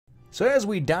So as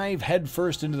we dive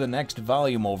headfirst into the next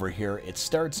volume over here, it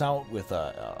starts out with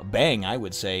a bang, I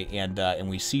would say, and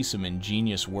we see some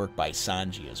ingenious work by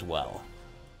Sanji as well.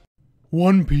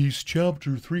 One Piece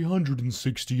Chapter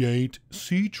 368,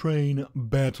 Sea Train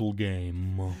Battle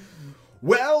Game.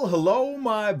 Well, hello,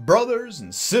 my brothers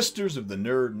and sisters of the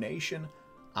Nerd Nation.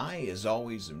 I, as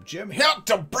always, am Jim, here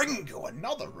to bring you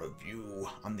another review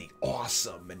on the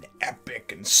awesome and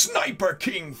epic and Sniper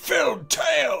King-filled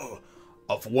tale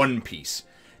of One Piece.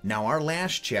 Now, our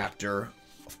last chapter,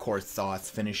 of course, Thoth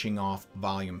finishing off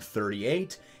Volume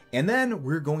 38, and then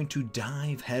we're going to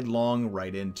dive headlong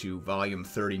right into Volume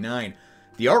 39.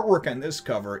 The artwork on this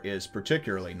cover is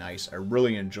particularly nice. I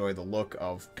really enjoy the look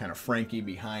of kind of Franky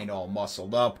behind all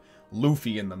muscled up,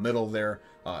 Luffy in the middle there,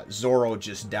 Zoro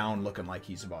just down looking like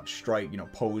he's about strike,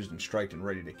 posed and striked and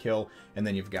ready to kill. And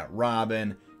then you've got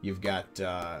Robin, you've got,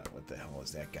 what the hell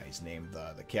is that guy's name?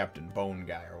 The Captain Bone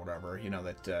guy or whatever,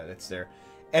 that's there.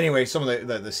 Anyway, some of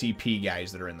the CP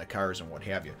guys that are in the cars and what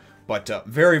have you. But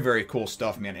very, very cool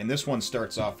stuff, man. And this one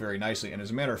starts off very nicely. And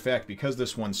as a matter of fact, because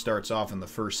this one starts off and the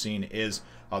first scene is,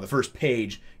 the first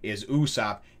page is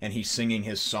Usopp, and he's singing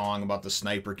his song about the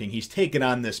Sniper King. He's taken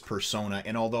on this persona,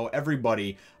 and although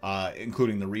everybody,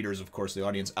 including the readers, of course, the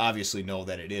audience, obviously know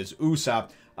that it is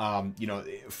Usopp,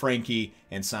 Franky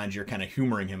and Sanji are kind of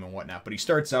humoring him and whatnot, but he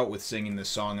starts out with singing this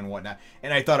song and whatnot,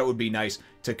 and I thought it would be nice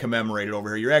to commemorate it over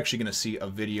here. You're actually going to see a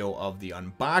video of the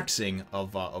unboxing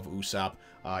of Usopp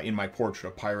in my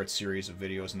Portrait of Pirates series of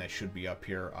videos, and that should be up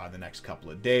here the next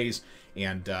couple of days,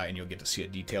 and you'll get to see a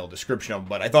detailed description of him,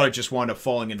 but I thought it just wound up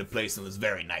falling into place and was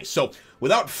very nice. So,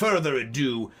 without further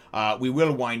ado, we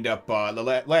will wind up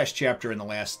the last chapter in the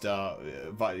last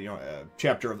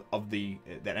chapter of the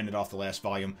that ended off the last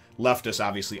volume left us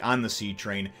obviously on the sea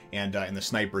train and in the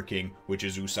Sniper King, which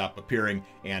is Usopp appearing,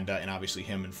 and obviously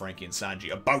him and Franky and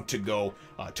Sanji about to go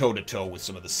toe to toe with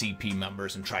some of the CP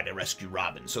members and try to rescue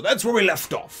Robin. So that's where we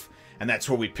left off, and that's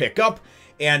where we pick up.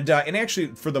 And actually,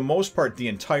 for the most part, the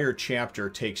entire chapter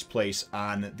takes place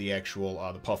on the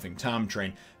actual the Puffing Tom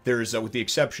train. There's, with the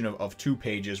exception of 2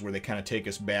 pages where they kind of take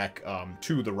us back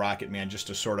to the Rocket Man just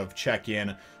to sort of check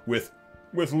in with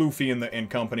Luffy and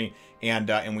company,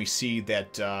 and we see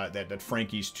that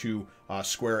Franky's 2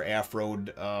 square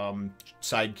afroed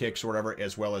sidekicks or whatever,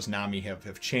 as well as Nami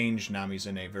have changed. Nami's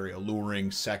in a very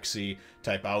alluring, sexy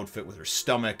type outfit with her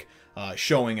stomach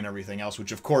showing and everything else,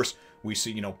 which of course we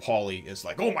see, Paulie is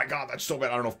like, oh my god, that's so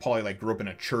bad. I don't know if Paulie like grew up in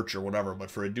a church or whatever,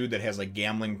 but for a dude that has like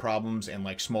gambling problems and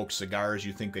like smokes cigars,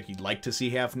 you think that he'd like to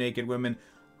see half naked women.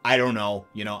 I don't know,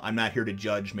 I'm not here to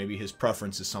judge. Maybe his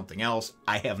preference is something else.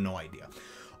 I have no idea.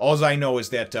 All I know is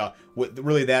that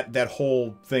really that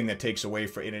whole thing that takes away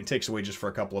and it takes away just for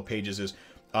a couple of pages is,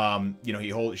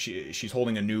 she's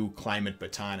holding a new climate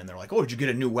baton, and they're like, oh, did you get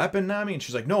a new weapon, Nami? And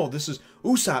she's like, no, this is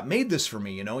Usopp made this for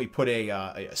me. He put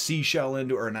a seashell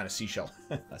into, or not a seashell,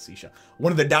 a seashell,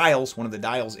 one of the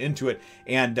dials into it,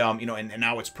 and and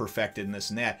now it's perfected and this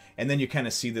and that. And then you kind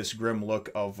of see this grim look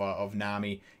of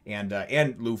Nami and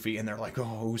Luffy, and they're like,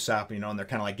 oh, Usopp, and they're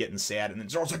kind of like getting sad, and then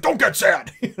Zoro's like, don't get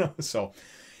sad, so.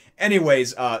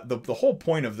 Anyways, the whole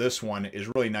point of this one is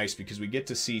really nice because we get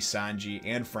to see Sanji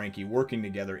and Franky working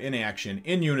together in action,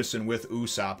 in unison with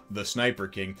Usopp, the Sniper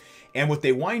King. And what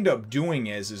they wind up doing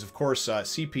is of course,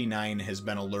 CP9 has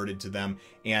been alerted to them,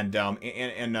 and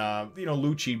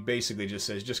Lucci basically just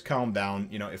says, just calm down.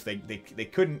 If they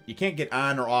couldn't, you can't get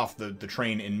on or off the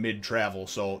train in mid-travel,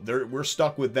 so we're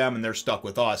stuck with them and they're stuck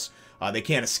with us. They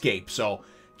can't escape, so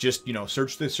just,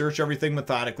 search everything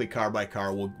methodically, car by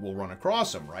car. We'll run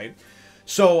across them, right?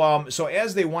 So so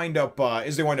as they wind up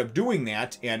doing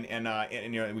that,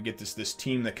 and we get this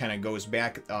team that kind of goes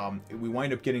back. We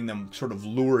wind up getting them sort of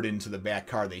lured into the back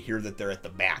car. They hear that they're at the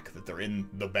back, that they're in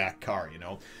the back car,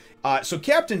 So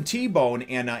Captain T-Bone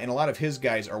and a lot of his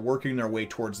guys are working their way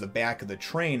towards the back of the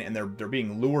train, and they're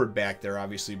being lured back there,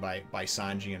 obviously by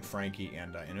Sanji and Franky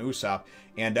and Usopp.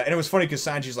 And it was funny because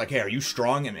Sanji's like, hey, are you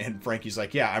strong? And Franky's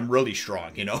like, yeah, I'm really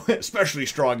strong, especially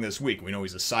strong this week. We know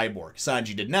he's a cyborg.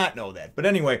 Sanji did not know that. But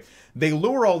anyway, they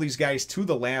lure all these guys to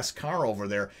the last car over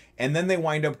there, and then they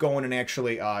wind up going and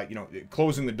actually,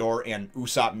 closing the door, and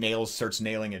Usopp starts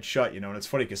nailing it shut, and it's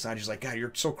funny because Sanji's like, God,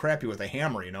 you're so crappy with a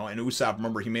hammer, and Usopp,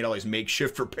 remember, he made all these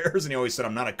makeshift repairs, and he always said,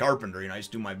 I'm not a carpenter, I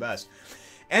just do my best.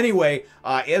 Anyway,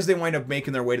 as they wind up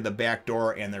making their way to the back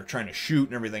door and they're trying to shoot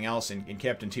and everything else, and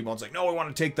Captain T-Bone's like, no, we want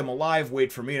to take them alive,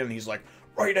 wait for me. And he's like,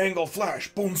 right angle flash,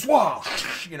 bonsoir,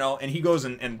 you know, and he goes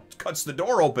and cuts the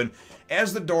door open.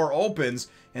 As the door opens,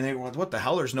 and they go, what the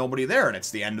hell, there's nobody there, and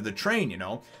it's the end of the train, you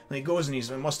know. And he goes and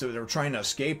they're trying to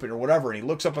escape it or whatever, and he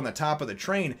looks up on the top of the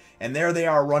train, and there they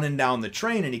are running down the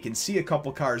train, and he can see a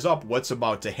couple cars up what's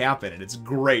about to happen, and it's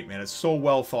great, man. It's so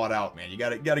well thought out, man. You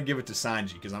gotta give it to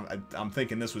Sanji, because I'm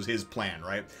thinking this was his plan,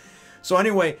 right? So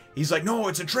anyway, he's like, no,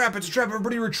 it's a trap,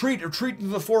 everybody retreat to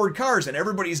the forward cars, and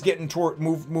everybody's getting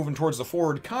moving towards the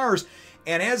forward cars,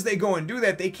 and as they go and do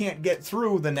that, they can't get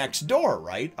through the next door,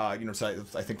 right? You know, so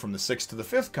I think from the 6th to the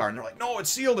 5th car, and they're like, no, it's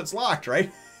sealed, it's locked,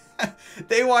 right?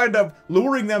 They wind up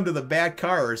luring them to the back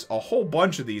cars, a whole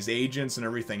bunch of these agents and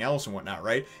everything else and whatnot,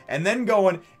 right? And then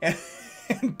going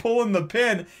and pulling the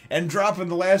pin and dropping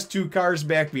the last 2 cars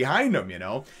back behind them, you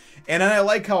know? And I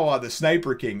like how the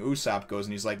Sniper King, Usopp, goes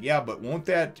and he's like, yeah, but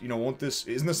isn't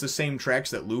this the same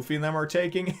tracks that Luffy and them are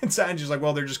taking? And Sanji's like,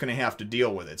 well, they're just going to have to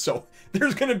deal with it. So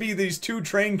there's going to be these 2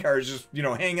 train cars just, you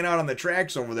know, hanging out on the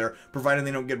tracks over there, providing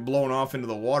they don't get blown off into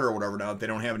the water or whatever, now that they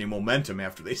don't have any momentum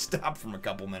after they stop from a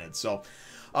couple minutes. So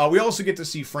we also get to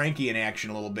see Franky in action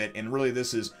a little bit, and really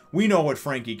we know what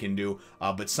Franky can do,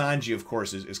 but Sanji, of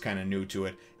course, is kind of new to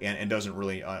it and doesn't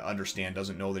really understand,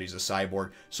 doesn't know that he's a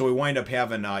cyborg. So we wind up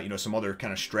having, you know, some other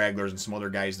kind of stragglers and some other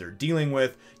guys they're dealing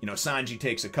with. You know, Sanji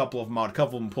takes a couple of them out, a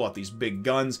couple of them pull out these big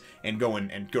guns and go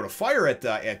to fire at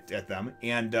them,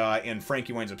 and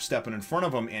Franky winds up stepping in front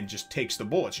of them and just takes the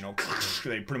bullets, you know,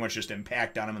 they pretty much just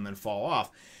impact on him and then fall off.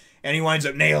 And he winds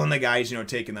up nailing the guys, you know,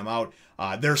 taking them out.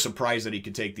 They're surprised that he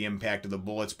could take the impact of the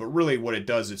bullets, but really what it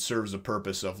does, it serves the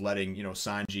purpose of letting, you know,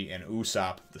 Sanji and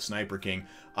Usopp, the Sniper King,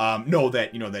 know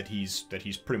that, you know, that he's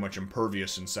pretty much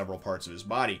impervious in several parts of his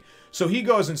body. So he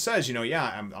goes and says, you know,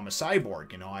 yeah, I'm a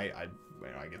cyborg, you know, I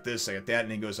get this, I get that,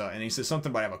 and he goes, and he says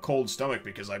something about I have a cold stomach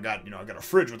because I got a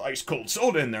fridge with ice cold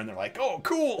soda in there, and they're like, oh,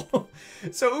 cool.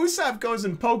 So Usopp goes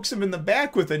and pokes him in the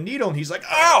back with a needle, and he's like,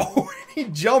 ow! He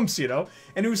jumps, you know,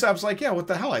 and Usopp's like, yeah, what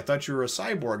the hell? I thought you were a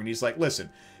cyborg, and he's like, listen,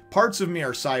 parts of me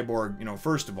are cyborg, you know,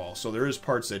 first of all, so there is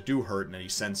parts that do hurt and that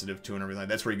he's sensitive to and everything.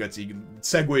 That's where he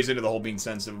segues into the whole being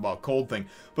sensitive about cold thing.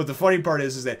 But the funny part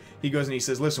is that he goes and he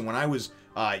says, listen, when I was,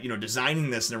 you know, designing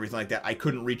this and everything like that, I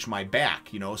couldn't reach my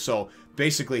back, you know, so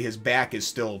basically his back is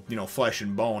still, you know, flesh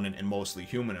and bone and mostly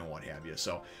human and what have you.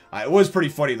 So it was pretty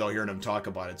funny, though, hearing him talk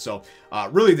about it. So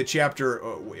really the chapter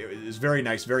is very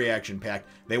nice, very action-packed.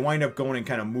 They wind up going and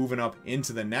kind of moving up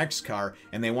into the next car,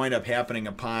 and they wind up happening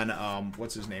upon,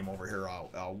 what's his name over here?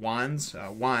 Wanze,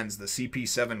 the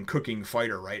CP7 cooking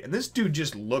fighter, right? And this dude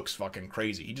just looks fucking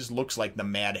crazy. He just looks like the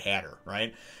Mad Hatter,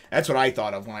 right? That's what I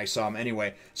thought of when I saw him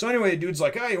anyway. So anyway, the dude's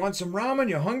like, oh, you want some ramen?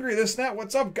 You hungry? This, that?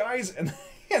 What's up, guys? And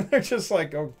they're just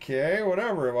like, okay,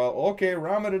 whatever. Well, okay,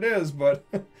 ramen it is, but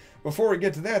before we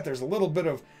get to that, there's a little bit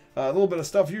of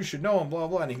stuff you should know, and blah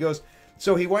blah. And he goes,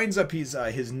 so he winds up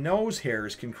his nose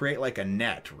hairs can create like a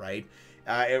net, right?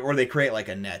 Or they create like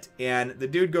a net. And the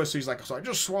dude goes, so he's like, so I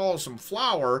just swallow some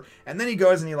flour, and then he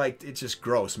goes and it's just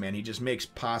gross, man. He just makes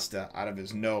pasta out of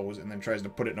his nose and then tries to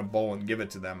put it in a bowl and give it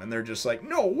to them. And they're just like,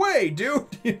 no way, dude,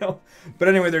 you know. But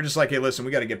anyway, they're just like, hey, listen,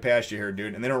 we got to get past you here,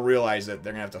 dude. And they don't realize that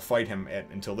they're gonna have to fight him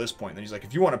until this point. And then he's like,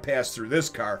 if you want to pass through this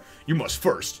car, you must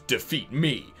first defeat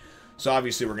me. So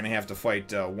obviously we're going to have to fight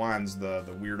Wanze, the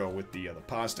weirdo with the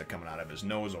pasta coming out of his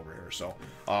nose over here. So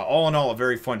all in all, a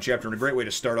very fun chapter and a great way to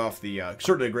start off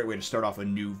certainly a great way to start off a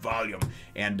new volume.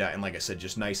 And like I said,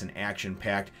 just nice and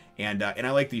action-packed. And I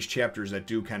like these chapters that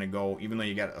do kind of go, even though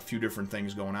you got a few different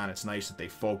things going on, it's nice that they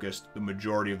focused the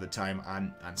majority of the time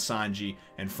on Sanji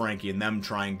and Franky and them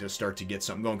trying to start to get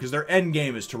something going. Because their end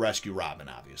game is to rescue Robin,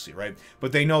 obviously, right?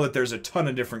 But they know that there's a ton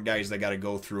of different guys they got to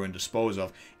go through and dispose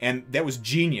of. And that was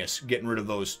genius, getting rid of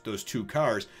those 2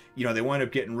 cars. You know, they wind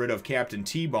up getting rid of Captain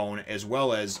T-Bone as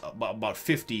well as about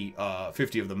 50 of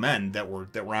the men that were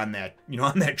on that, you know,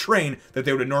 on that train that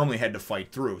they would have normally had to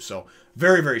fight through. So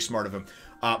very, very smart of him.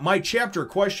 My chapter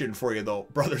question for you, though,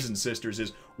 brothers and sisters,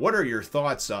 is what are your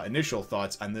thoughts, initial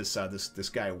thoughts on this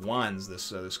guy Wanze,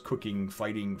 this cooking,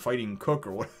 fighting cook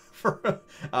or whatever?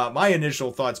 My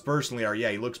initial thoughts personally are,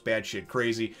 yeah, he looks batshit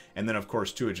crazy, and then of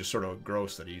course too, it's just sort of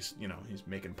gross that he's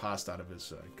making pasta out of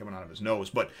his coming out of his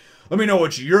nose. But let me know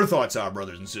what your thoughts are,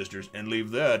 brothers and sisters, and leave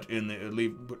that in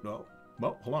the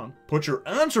Well, hold on. Put your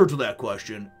answer to that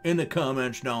question in the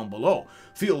comments down below.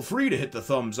 Feel free to hit the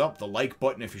thumbs up, the like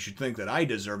button if you should think that I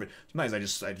deserve it. Sometimes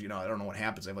I don't know what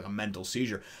happens. I have like a mental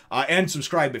seizure. And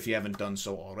subscribe if you haven't done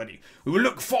so already. We will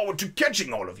look forward to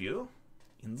catching all of you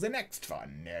in the next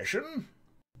Fun Nation.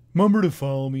 Remember to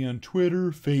follow me on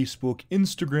Twitter, Facebook,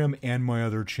 Instagram, and my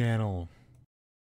other channel.